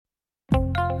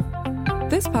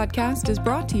This podcast is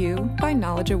brought to you by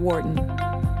Knowledge at Wharton.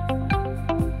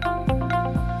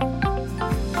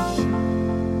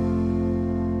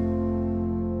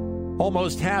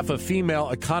 Almost half of female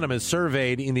economists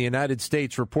surveyed in the United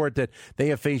States report that they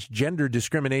have faced gender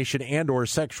discrimination and or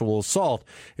sexual assault.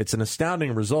 It's an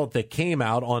astounding result that came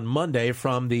out on Monday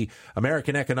from the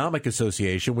American Economic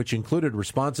Association, which included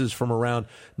responses from around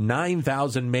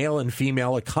 9,000 male and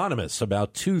female economists.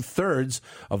 About two-thirds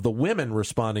of the women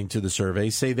responding to the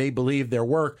survey say they believe their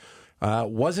work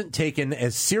wasn't taken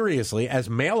as seriously as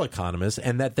male economists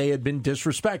and that they had been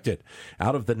disrespected.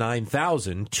 Out of the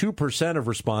 9,000, 2% of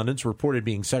respondents reported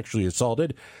being sexually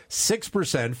assaulted,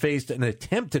 6% faced an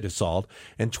attempted assault,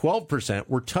 and 12%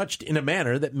 were touched in a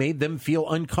manner that made them feel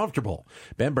uncomfortable.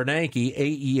 Ben Bernanke,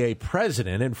 AEA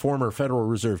president and former Federal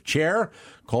Reserve chair,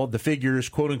 called the figures,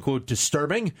 quote-unquote,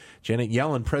 disturbing. Janet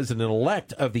Yellen,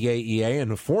 president-elect of the AEA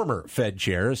and a former Fed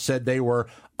chair, said they were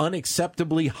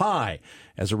unacceptably high.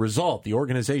 As a result, the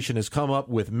organization has come up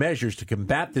with measures to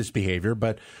combat this behavior,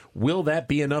 but will that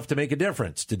be enough to make a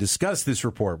difference? To discuss this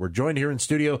report, we're joined here in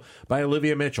studio by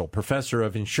Olivia Mitchell, professor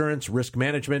of insurance, risk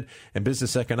management, and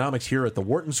business economics here at the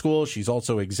Wharton School. She's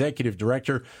also executive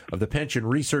director of the Pension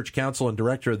Research Council and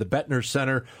director of the Bettner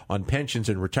Center on Pensions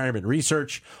and Retirement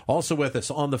Research. Also with us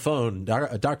on the phone,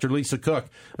 Dr. Lisa Cook,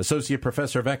 associate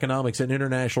professor of economics and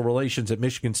international relations at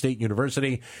Michigan State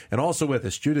University, and also with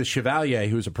us, Judith Chevalier,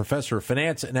 who is a professor of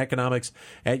finance and economics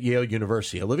at Yale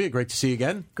University. Olivia, great to see you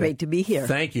again. Great to be here.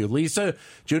 Thank you. Lisa,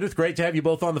 Judith, great to have you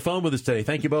both on the phone with us today.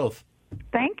 Thank you both.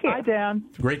 Thank you. Hi, Dan.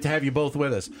 Great to have you both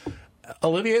with us.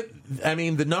 Olivia, I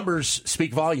mean, the numbers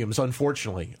speak volumes,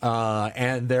 unfortunately,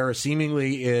 and there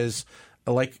seemingly is,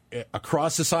 like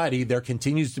across society, there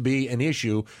continues to be an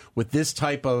issue with this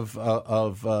type of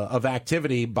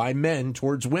activity by men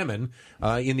towards women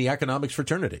in the economics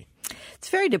fraternity. It's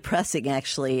very depressing,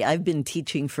 actually. I've been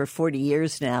teaching for 40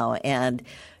 years now, and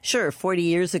sure, 40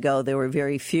 years ago, there were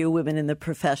very few women in the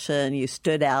profession. You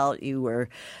stood out. You were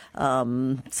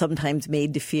sometimes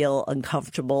made to feel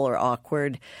uncomfortable or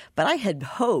awkward. But I had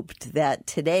hoped that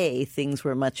today things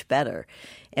were much better.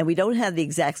 And we don't have the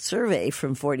exact survey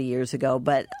from 40 years ago,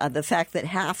 but the fact that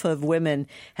half of women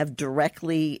have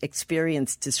directly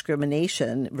experienced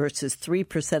discrimination versus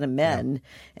 3% of men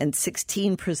and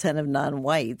 16% of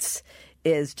non-whites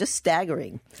is just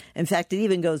staggering. In fact, it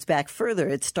even goes back further.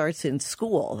 It starts in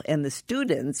school, and the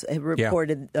students have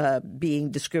reported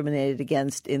being discriminated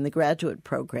against in the graduate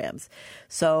programs.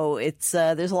 So it's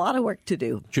there's a lot of work to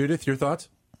do. Judith, your thoughts?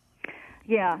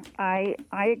 Yeah, I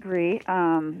agree.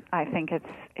 I think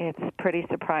it's pretty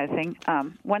surprising.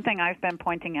 One thing I've been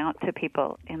pointing out to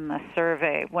people in the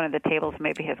survey, one of the tables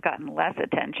maybe has gotten less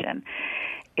attention,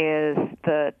 is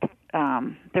the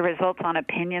results on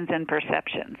opinions and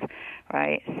perceptions,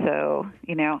 right? So,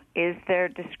 is there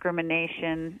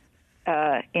discrimination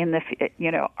in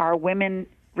the, are women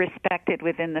respected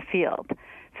within the field?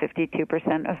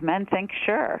 52% of men think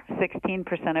sure.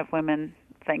 16% of women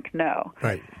think no.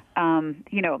 Right.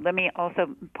 Let me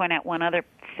also point out one other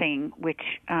thing, which,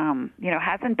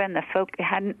 hasn't been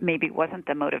wasn't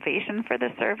the motivation for the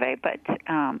survey, but,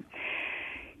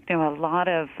 a lot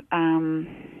of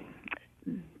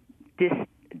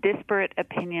disparate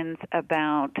opinions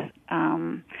about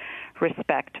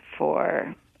respect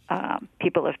for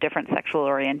people of different sexual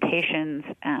orientations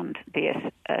and the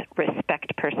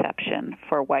respect perception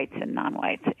for whites and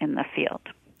non-whites in the field.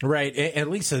 Right.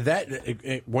 And Lisa,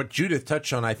 that what Judith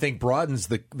touched on, I think, broadens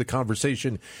the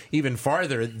conversation even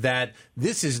farther, that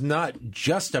this is not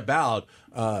just about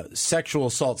sexual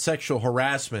assault, sexual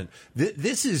harassment.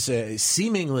 This is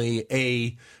seemingly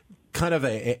a kind of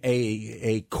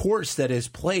a course that has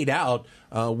played out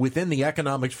within the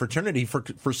economics fraternity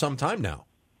for some time now.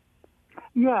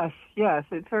 Yes,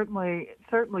 it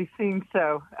certainly seems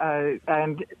so.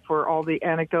 And for all the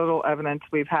anecdotal evidence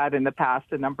we've had in the past,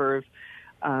 a number of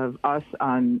us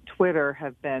on Twitter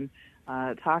have been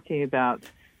talking about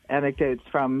anecdotes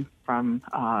from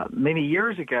many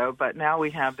years ago, but now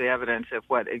we have the evidence of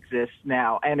what exists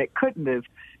now, and it couldn't have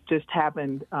just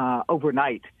happened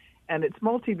overnight, and it's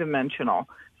multidimensional.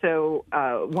 So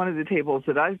one of the tables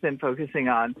that I've been focusing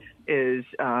on is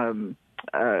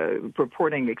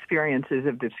reporting experiences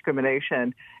of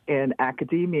discrimination in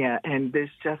academia, and there's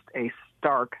just a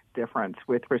stark difference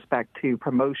with respect to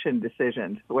promotion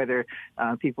decisions, whether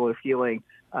people are feeling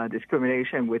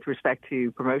discrimination with respect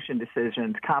to promotion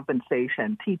decisions,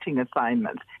 compensation, teaching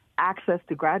assignments, access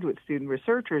to graduate student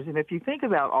researchers. And if you think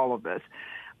about all of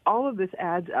this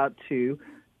adds up to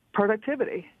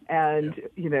productivity. And,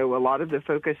 a lot of the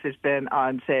focus has been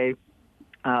on, say,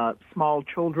 small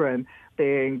children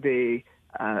being the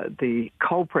the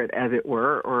culprit, as it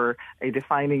were, or a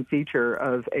defining feature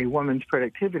of a woman's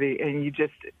productivity, and you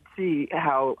just see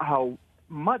how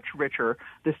much richer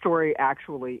the story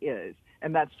actually is.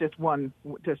 And that's just one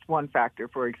factor,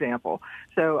 for example.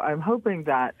 So I'm hoping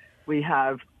that we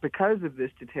have, because of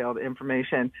this detailed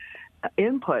information,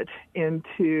 input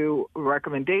into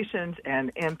recommendations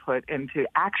and input into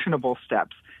actionable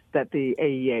steps that the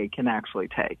AEA can actually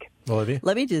take. Olivia?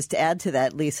 Let me just add to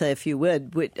that, Lisa, if you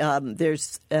would.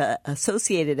 There's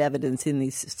associated evidence in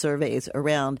these surveys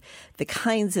around the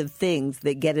kinds of things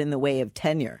that get in the way of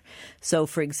tenure. So,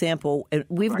 for example,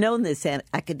 we've known this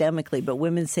academically, but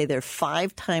women say they're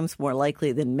 5 times more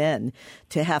likely than men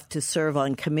to have to serve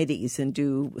on committees and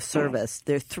do service.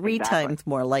 They're 3 times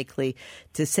more likely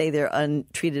to say they're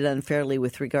treated unfairly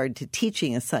with regard to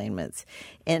teaching assignments,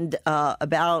 and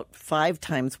about 5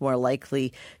 times more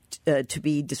likely to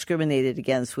be discriminated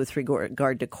against with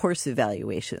regard to course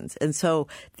evaluations. And so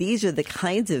these are the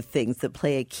kinds of things that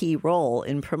play a key role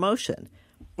in promotion.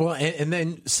 Well, and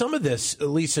then some of this,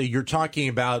 Lisa, you're talking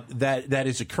about that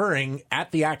is occurring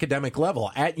at the academic level,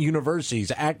 at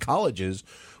universities, at colleges,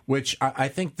 which I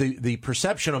think the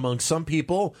perception among some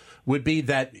people would be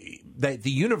that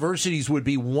the universities would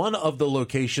be one of the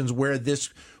locations where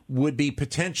this would be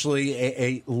potentially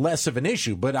a less of an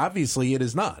issue, but obviously it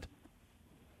is not.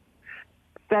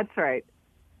 That's right.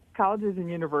 Colleges and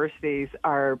universities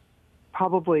are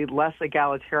probably less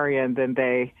egalitarian than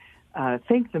they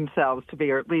think themselves to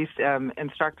be, or at least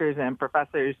instructors and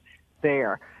professors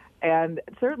there. And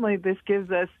certainly this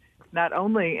gives us not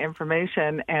only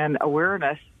information and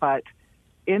awareness, but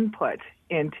input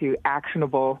into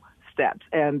actionable steps.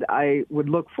 And I would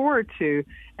look forward to,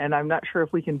 and I'm not sure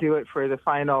if we can do it for the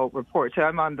final report. So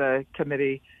I'm on the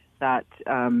committee that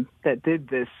did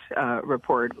this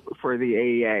report for the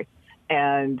AEA.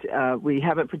 And we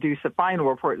haven't produced a final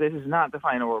report. This is not the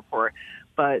final report,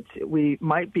 but we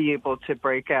might be able to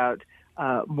break out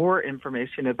more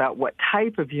information about what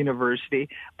type of university,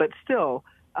 but still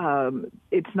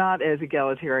it's not as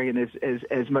egalitarian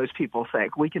as most people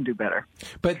think. We can do better.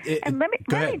 But and let me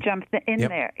jump in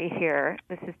there here.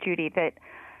 This is Judy. That,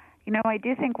 I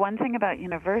do think one thing about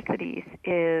universities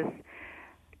is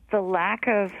the lack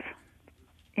of,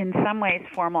 in some ways,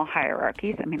 formal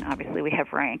hierarchies. I mean, obviously we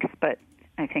have ranks, but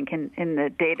I think in the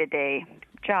day-to-day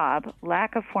job,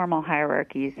 lack of formal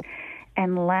hierarchies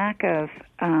and lack of,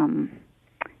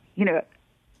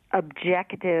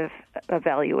 objective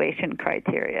evaluation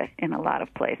criteria in a lot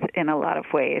of places, in a lot of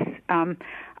ways,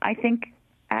 I think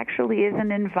actually is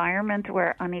an environment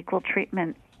where unequal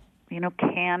treatment,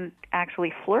 can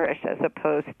actually flourish as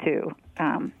opposed to,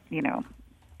 I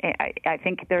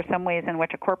think there are some ways in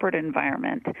which a corporate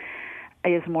environment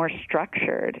is more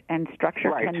structured, and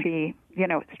structure can be,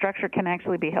 structure can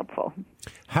actually be helpful.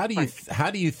 How do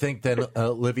you think that,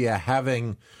 Olivia,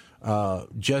 having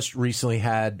just recently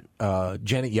had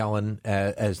Janet Yellen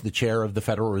as the chair of the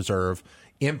Federal Reserve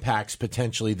impacts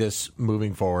potentially this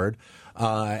moving forward?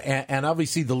 And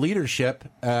obviously the leadership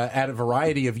at a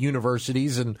variety of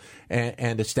universities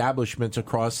and establishments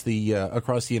across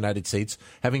the United States,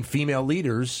 having female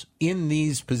leaders in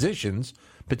these positions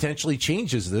potentially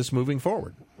changes this moving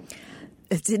forward.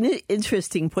 It's an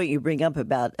interesting point you bring up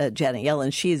about Janet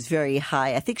Yellen. She is very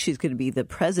high. I think she's going to be the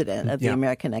president of the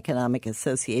American Economic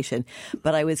Association.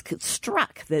 But I was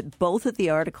struck that both of the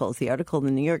articles, the article in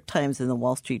the New York Times and the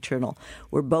Wall Street Journal,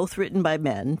 were both written by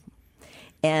men.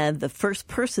 And the first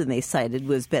person they cited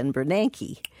was Ben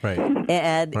Bernanke. Right.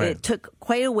 And it took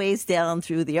quite a ways down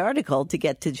through the article to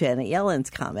get to Janet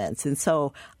Yellen's comments. And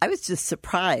so I was just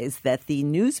surprised that the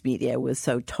news media was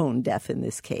so tone deaf in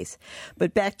this case.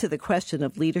 But back to the question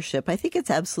of leadership, I think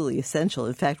it's absolutely essential.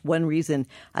 In fact, one reason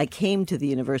I came to the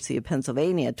University of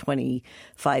Pennsylvania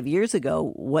 25 years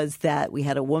ago was that we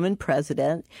had a woman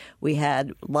president. We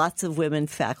had lots of women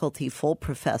faculty, full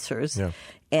professors. Yeah.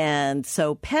 And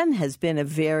so Penn has been a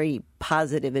very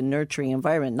positive and nurturing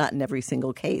environment, not in every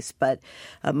single case, but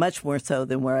much more so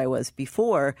than where I was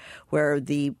before, where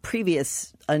the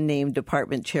previous unnamed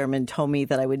department chairman told me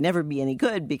that I would never be any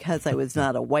good because I was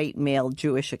not a white male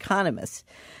Jewish economist.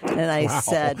 And I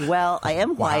said, well, I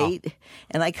am white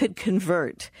and I could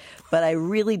convert, but I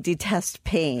really detest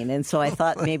pain. And so I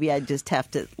thought maybe I'd just have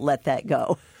to let that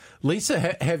go.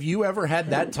 Lisa, have you ever had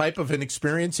that type of an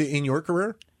experience in your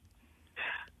career?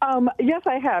 Yes,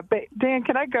 I have. But Dan,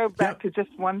 can I go back to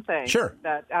just one thing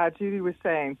that Judy was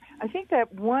saying? I think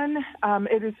that one,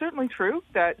 it is certainly true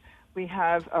that we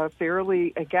have a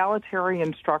fairly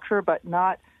egalitarian structure, but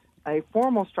not a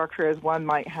formal structure as one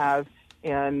might have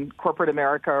in corporate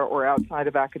America or outside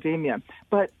of academia.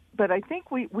 But I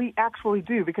think we actually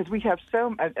do, because we have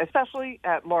especially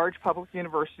at large public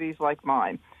universities like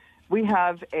mine, we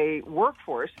have a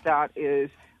workforce that is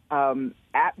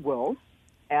at will,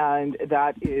 and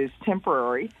that is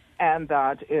temporary, and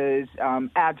that is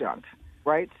adjunct,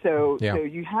 right? So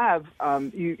you have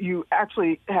you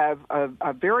actually have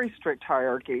a very strict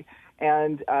hierarchy,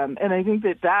 and I think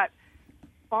that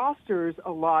fosters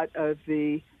a lot of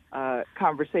the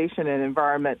conversation and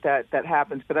environment that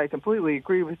happens. But I completely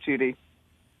agree with Judy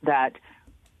that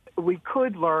we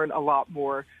could learn a lot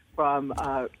more from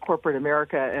corporate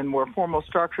America and more formal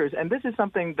structures. And this is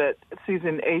something that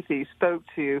Susan Athey spoke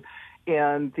to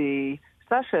in the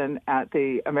session at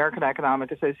the American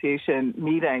Economic Association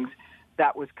meetings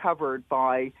that was covered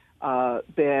by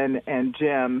Ben and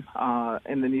Jim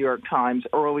in the New York Times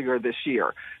earlier this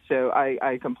year. So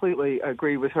I completely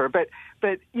agree with her. But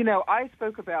I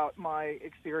spoke about my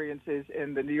experiences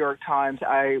in the New York Times.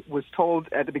 I was told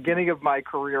at the beginning of my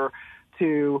career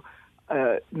to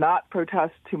not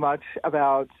protest too much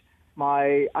about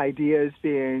my ideas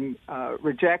being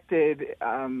rejected.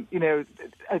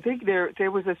 I think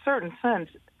there was a certain sense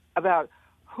about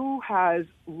who has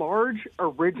large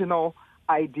original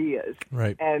ideas,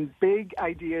 right, and big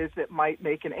ideas that might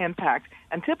make an impact.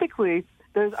 And typically,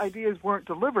 those ideas weren't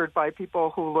delivered by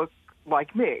people who look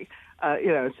like me,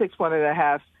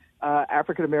 6'1.5"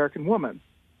 African American woman,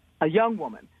 a young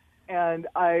woman. And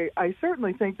I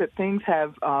certainly think that things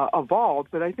have evolved,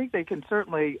 but I think they can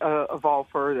certainly evolve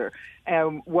further.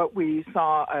 And what we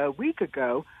saw a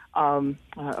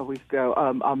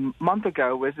month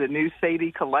ago, was the new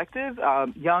Sadie Collective,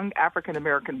 young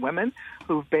African-American women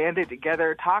who've banded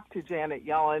together, talked to Janet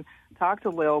Yellen, talked to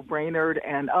Lael Brainerd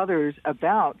and others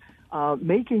about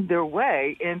making their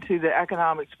way into the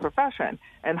economics profession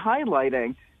and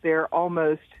highlighting their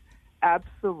almost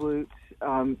absolute,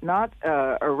 not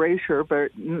erasure,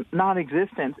 but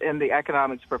non-existence in the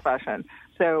economics profession.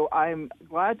 So I'm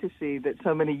glad to see that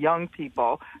so many young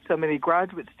people, so many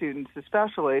graduate students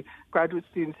especially, graduate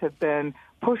students have been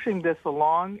pushing this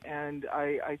along, and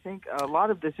I think a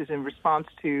lot of this is in response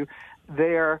to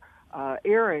their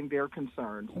airing their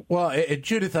concerns. Well,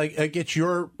 Judith, I get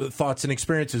your thoughts and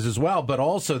experiences as well, but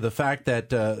also the fact that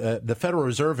the Federal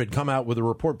Reserve had come out with a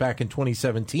report back in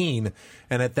 2017,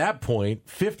 and at that point,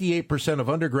 58% of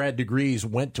undergrad degrees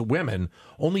went to women.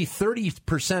 Only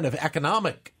 30% of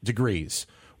economic degrees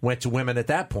went to women at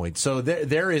that point. So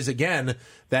there is, again,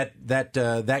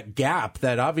 that gap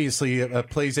that obviously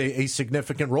plays a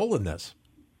significant role in this.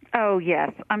 Oh,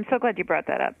 yes. I'm so glad you brought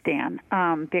that up, Dan,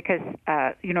 because,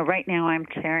 right now I'm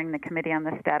chairing the Committee on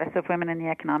the Status of Women in the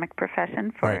Economic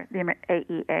Profession for the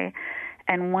AEA.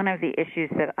 And one of the issues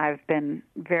that I've been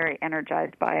very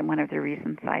energized by, and one of the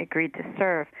reasons I agreed to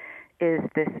serve, is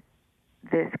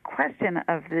this question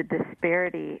of the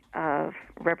disparity of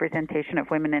representation of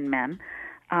women and men,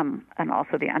 and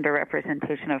also the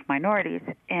underrepresentation of minorities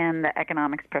in the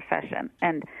economics profession.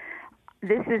 And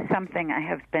this is something I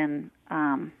have been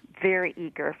very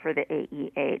eager for the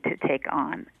AEA to take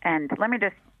on. And let me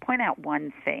just point out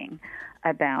one thing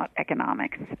about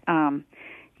economics.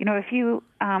 If you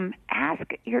ask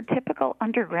your typical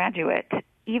undergraduate,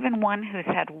 even one who's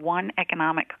had one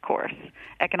economics course,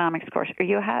 or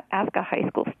you ask a high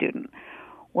school student,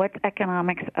 what's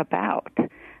economics about?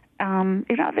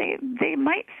 They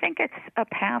might think it's a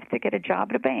path to get a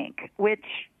job at a bank,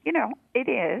 which, it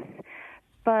is,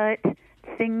 but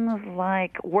things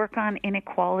like work on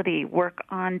inequality, work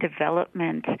on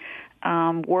development,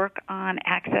 work on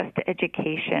access to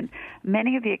education,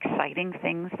 many of the exciting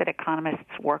things that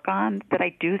economists work on that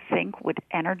I do think would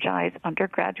energize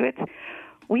undergraduates,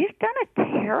 we've done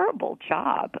a terrible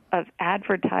job of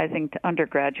advertising to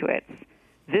undergraduates.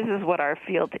 This is what our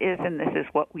field is, and this is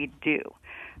what we do.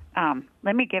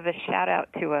 Let me give a shout-out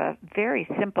to a very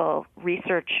simple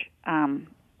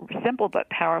simple but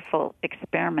powerful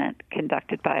experiment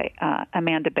conducted by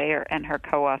Amanda Bayer and her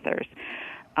co-authors,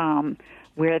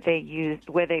 where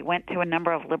they went to a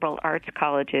number of liberal arts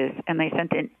colleges and they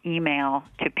sent an email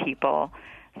to people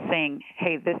saying,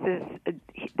 "Hey,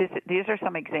 these are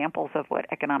some examples of what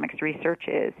economics research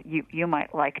is. You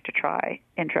might like to try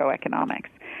intro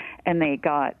economics." And they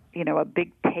got a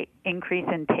big increase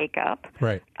in take-up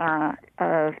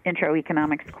of intro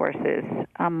economics courses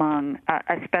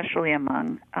especially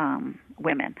among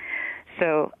women.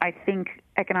 So I think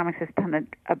economics has done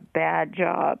a bad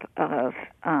job of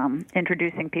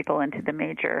introducing people into the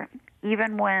major,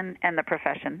 and the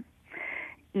profession,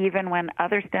 even when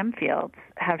other STEM fields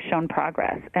have shown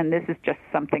progress. And this is just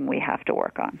something we have to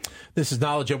work on. This is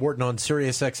Knowledge at Wharton on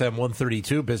Sirius XM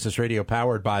 132, Business Radio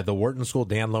powered by the Wharton School.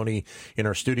 Dan Loney in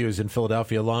our studios in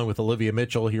Philadelphia, along with Olivia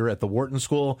Mitchell here at the Wharton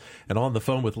School, and on the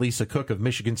phone with Lisa Cook of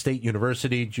Michigan State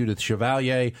University, Judith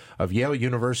Chevalier of Yale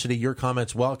University. Your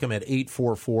comments welcome at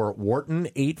 844-WHARTON,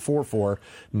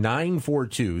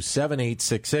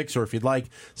 844-942-7866. Or if you'd like,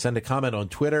 send a comment on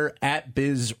Twitter at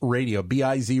BizRadio,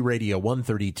 B-I-Z Radio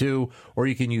 132. Or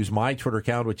you can use my Twitter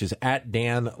account, which is at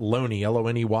Dan Loney,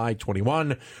 Loney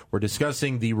 21. We're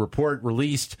discussing the report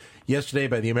released yesterday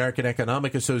by the American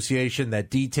Economic Association that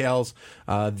details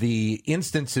the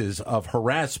instances of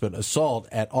harassment, assault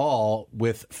at all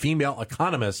with female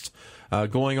economists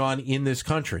going on in this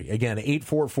country. Again,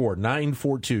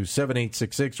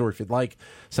 844-942-7866. Or if you'd like,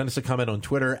 send us a comment on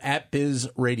Twitter at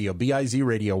BizRadio, B-I-Z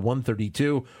Radio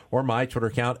 132, or my Twitter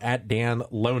account at Dan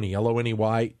Loney, Loney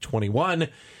 21.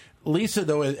 Lisa,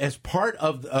 though, as part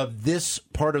of this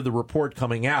part of the report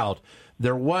coming out,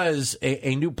 there was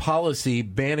a new policy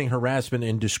banning harassment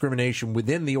and discrimination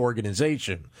within the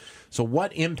organization. So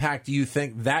what impact do you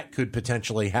think that could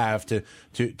potentially have to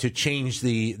change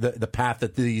the path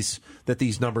that these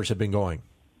numbers have been going?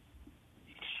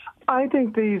 I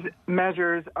think these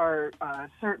measures are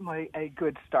certainly a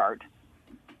good start.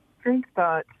 I think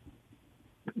that,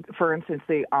 for instance,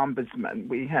 the ombudsman,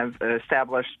 we have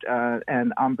established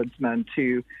an ombudsman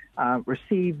to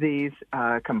receive these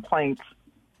complaints.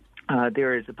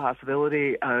 There is a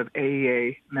possibility of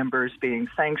AEA members being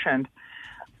sanctioned.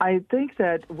 I think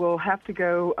that we'll have to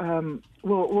go.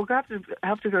 We'll have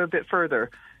to go a bit further.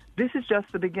 This is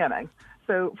just the beginning.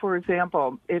 So, for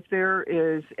example, if there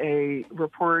is a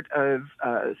report of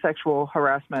sexual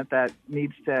harassment that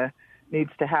needs to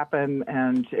happen,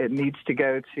 and it needs to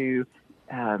go to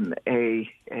a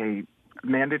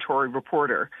mandatory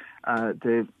reporter,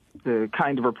 the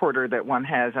kind of reporter that one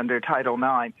has under Title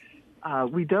IX.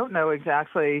 We don't know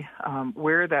exactly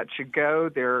where that should go.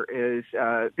 There's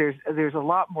a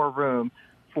lot more room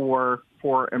for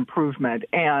improvement,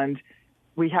 and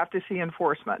we have to see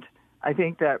enforcement. I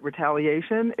think that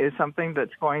retaliation is something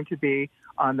that's going to be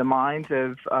on the minds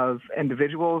of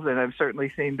individuals, and I've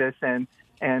certainly seen this in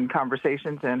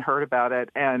conversations and heard about it.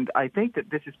 And I think that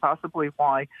this is possibly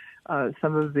why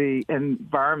some of the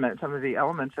elements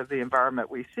of the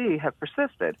environment we see have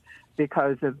persisted,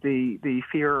 because of the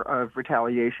fear of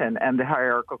retaliation and the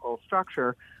hierarchical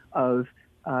structure of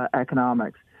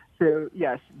economics. So,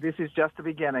 yes, this is just the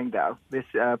beginning, though. This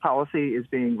policy is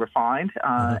being refined,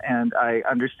 and I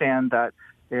understand that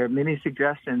there are many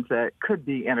suggestions that could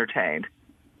be entertained.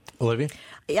 Olivia?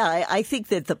 Yeah, I think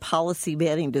that the policy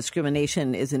banning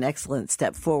discrimination is an excellent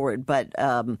step forward. But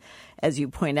as you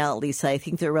point out, Lisa, I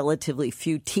think there are relatively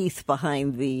few teeth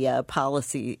behind the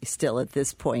policy still at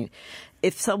this point.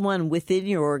 If someone within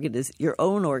your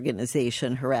own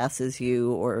organization harasses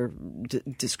you or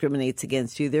discriminates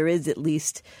against you, there is, at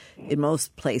least in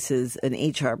most places, an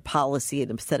HR policy and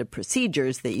a set of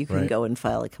procedures that you can go and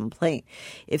file a complaint.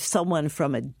 If someone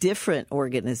from a different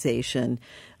organization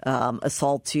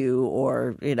assaults you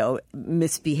or,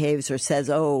 misbehaves or says,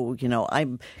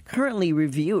 I'm currently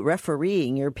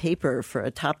refereeing your paper for a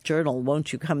top journal,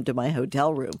 won't you come to my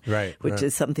hotel room? Which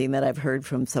is something that I've heard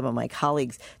from some of my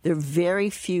colleagues. There are very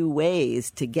few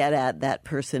ways to get at that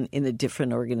person in a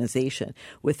different organization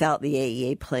without the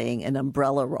AEA playing an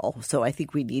umbrella role. So I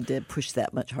think we need to push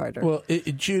that much harder. Well,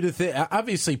 Judith,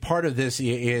 obviously part of this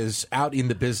is out in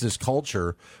the business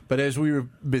culture, but as we've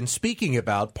been speaking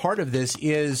about, part of this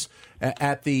is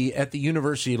at the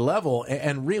university level.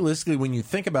 And realistically, when you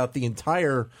think about the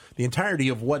entirety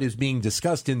of what is being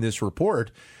discussed in this report,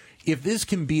 if this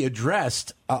can be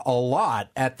addressed a lot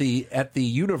at the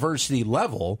university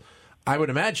level, I would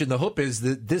imagine the hope is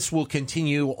that this will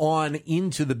continue on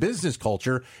into the business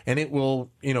culture, and it will,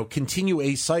 continue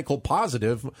a cycle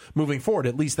positive moving forward.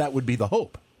 At least that would be the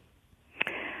hope.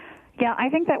 Yeah, I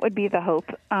think that would be the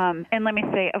hope. And let me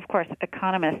say, of course,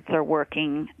 economists are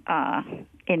working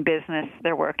in business,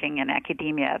 they're working in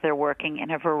academia, they're working in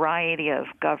a variety of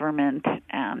government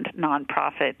and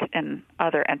nonprofit and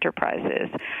other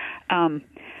enterprises.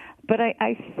 But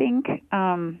I think,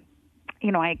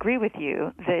 I agree with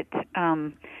you that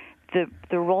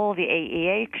the role the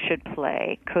AEA should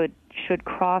play should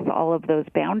cross all of those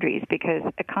boundaries, because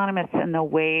economists and the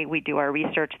way we do our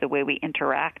research, the way we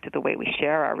interact, the way we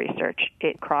share our research,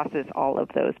 it crosses all of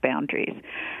those boundaries.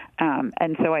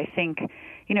 And so I think,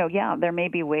 there may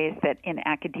be ways that in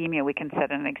academia we can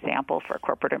set an example for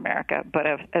corporate America. But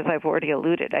as I've already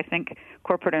alluded, I think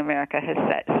corporate America has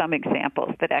set some examples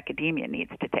that academia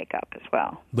needs to take up as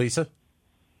well. Lisa?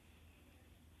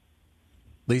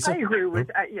 Lisa? I agree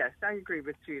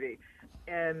with Judy.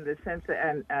 In the sense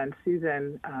that, and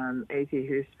Susan Athey,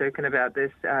 who's spoken about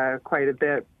this quite a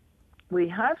bit, we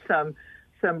have some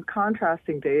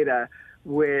contrasting data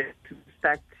with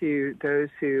respect to those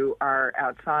who are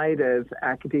outside of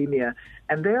academia,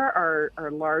 and there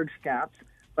are large gaps,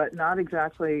 but not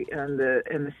exactly in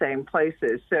the same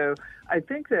places. So I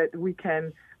think that we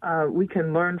can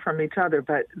learn from each other,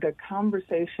 but the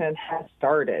conversation has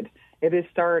started. It has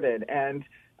started, and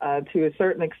to a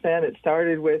certain extent, it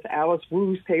started with Alice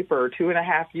Wu's paper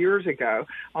 2.5 years ago,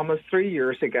 almost 3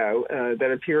 years ago,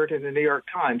 that appeared in the New York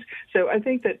Times. So I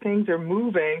think that things are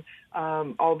moving,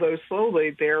 although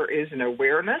slowly. There is an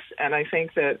awareness, and I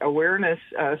think that awareness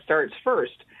starts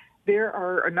first. There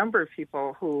are a number of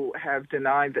people who have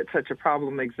denied that such a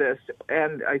problem exists,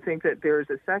 and I think that there's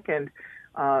a second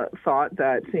thought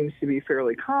that seems to be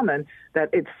fairly common, that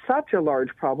it's such a large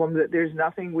problem that there's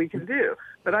nothing we can do.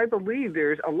 But I believe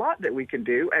there's a lot that we can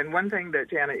do, and one thing that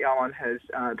Janet Yellen has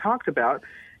talked about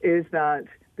is that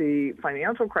the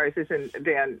financial crisis, and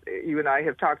Dan, you and I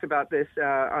have talked about this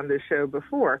on this show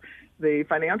before, the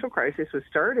financial crisis was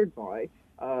started by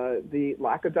the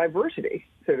lack of diversity.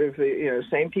 Sort of the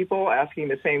same people asking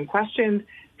the same questions,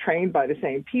 trained by the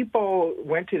same people,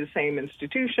 went to the same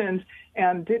institutions,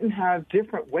 and didn't have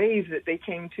different ways that they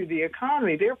came to the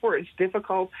economy. Therefore, it's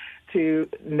difficult to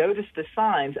notice the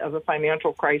signs of a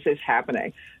financial crisis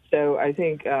happening. So I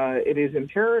think it is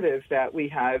imperative that we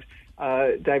have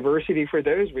diversity for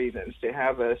those reasons, to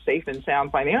have a safe and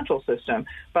sound financial system,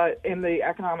 but in the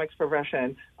economics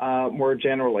profession more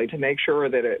generally, to make sure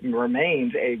that it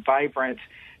remains a vibrant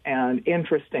and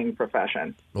interesting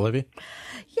profession. Olivia?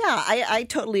 Yeah, I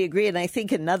totally agree. And I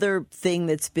think another thing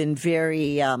that's been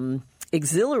very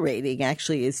exhilarating,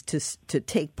 actually, is to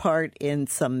take part in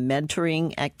some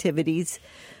mentoring activities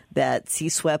that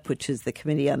CSWEP, which is the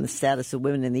Committee on the Status of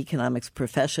Women in the Economics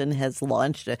Profession, has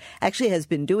launched, actually has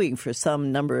been doing for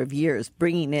some number of years,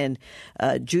 bringing in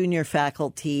junior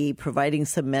faculty, providing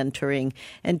some mentoring.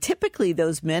 And typically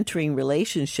those mentoring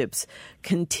relationships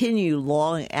continue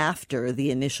long after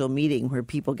the initial meeting where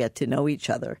people get to know each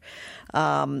other.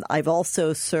 I've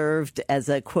also served as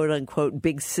a quote-unquote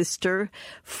big sister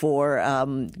for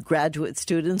graduate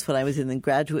students. When I was in the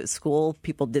graduate school,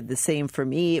 people did the same for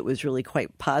me. It was really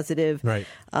quite positive. Right.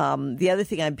 The other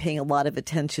thing I'm paying a lot of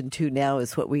attention to now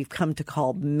is what we've come to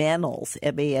call MANELS,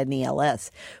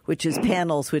 M-A-N-E-L-S, which is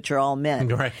panels which are all men.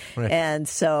 Right. And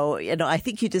so, I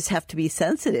think you just have to be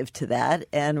sensitive to that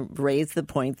and raise the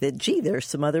point that, gee, there's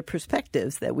some other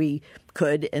perspectives that we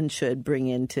could and should bring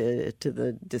into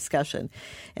the discussion.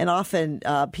 And often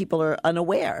people are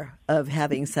unaware of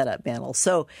having set up panels.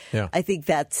 So yeah. I think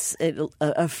that's there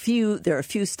are a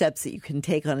few steps that you can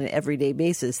take on an everyday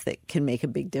basis that can make a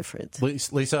big difference.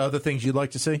 Lisa, other things you'd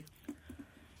like to see?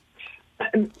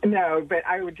 No, but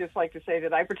I would just like to say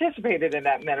that I participated in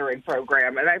that mentoring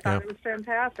program, and I thought it was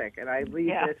fantastic. And I lead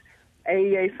this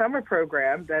AEA summer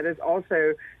program that is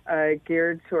also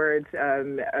geared towards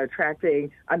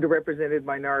attracting underrepresented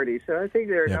minorities. So I think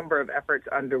there are a number of efforts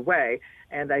underway,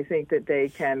 and I think that they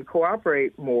can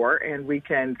cooperate more, and we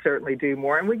can certainly do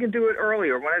more, and we can do it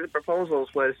earlier. One of the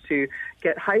proposals was to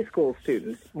get high school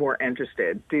students more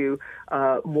interested, do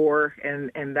more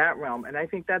in that realm, and I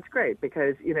think that's great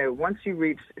because, once you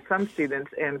reach some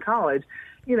students in college,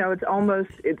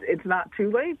 it's not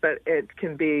too late, but it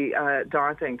can be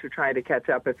daunting to try to catch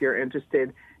up if you're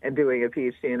interested in doing a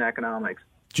PhD in economics.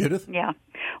 Judith? Yeah.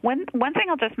 One thing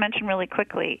I'll just mention really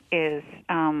quickly is,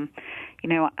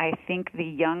 I think the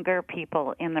younger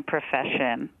people in the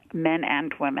profession, men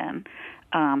and women,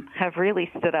 have really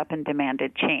stood up and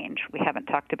demanded change. We haven't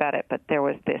talked about it, but there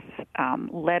was this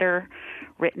letter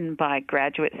written by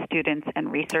graduate students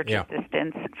and research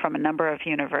assistants from a number of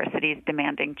universities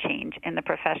demanding change in the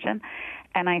profession.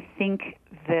 And I think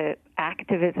the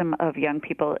activism of young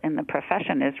people in the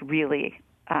profession is really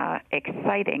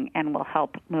exciting and will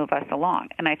help move us along.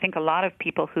 And I think a lot of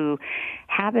people who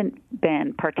haven't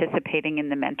been participating in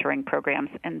the mentoring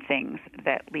programs and things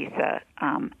that Lisa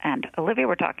and Olivia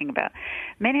were talking about,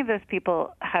 many of those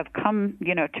people have come,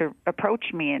 to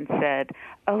approach me and said,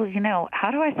 oh,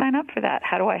 how do I sign up for that?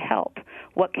 How do I help?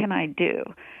 What can I do?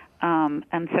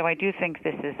 And so I do think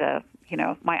this is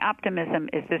my optimism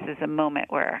is this is a moment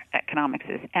where economics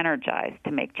is energized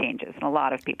to make changes, and a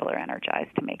lot of people are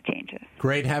energized to make changes.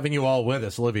 Great having you all with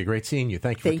us. Olivia, great seeing you.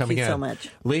 Thank you for coming in. Thank you so much.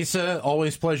 Lisa,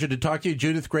 always pleasure to talk to you.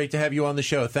 Judith, great to have you on the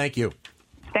show. Thank you.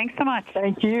 Thanks so much.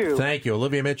 Thank you. Thank you.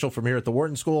 Olivia Mitchell from here at the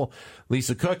Wharton School,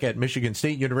 Lisa Cook at Michigan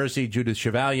State University, Judith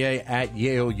Chevalier at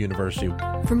Yale University.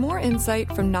 For more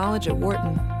insight from Knowledge at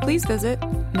Wharton, please visit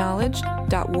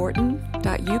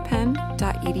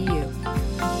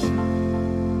knowledge.wharton.upenn.edu.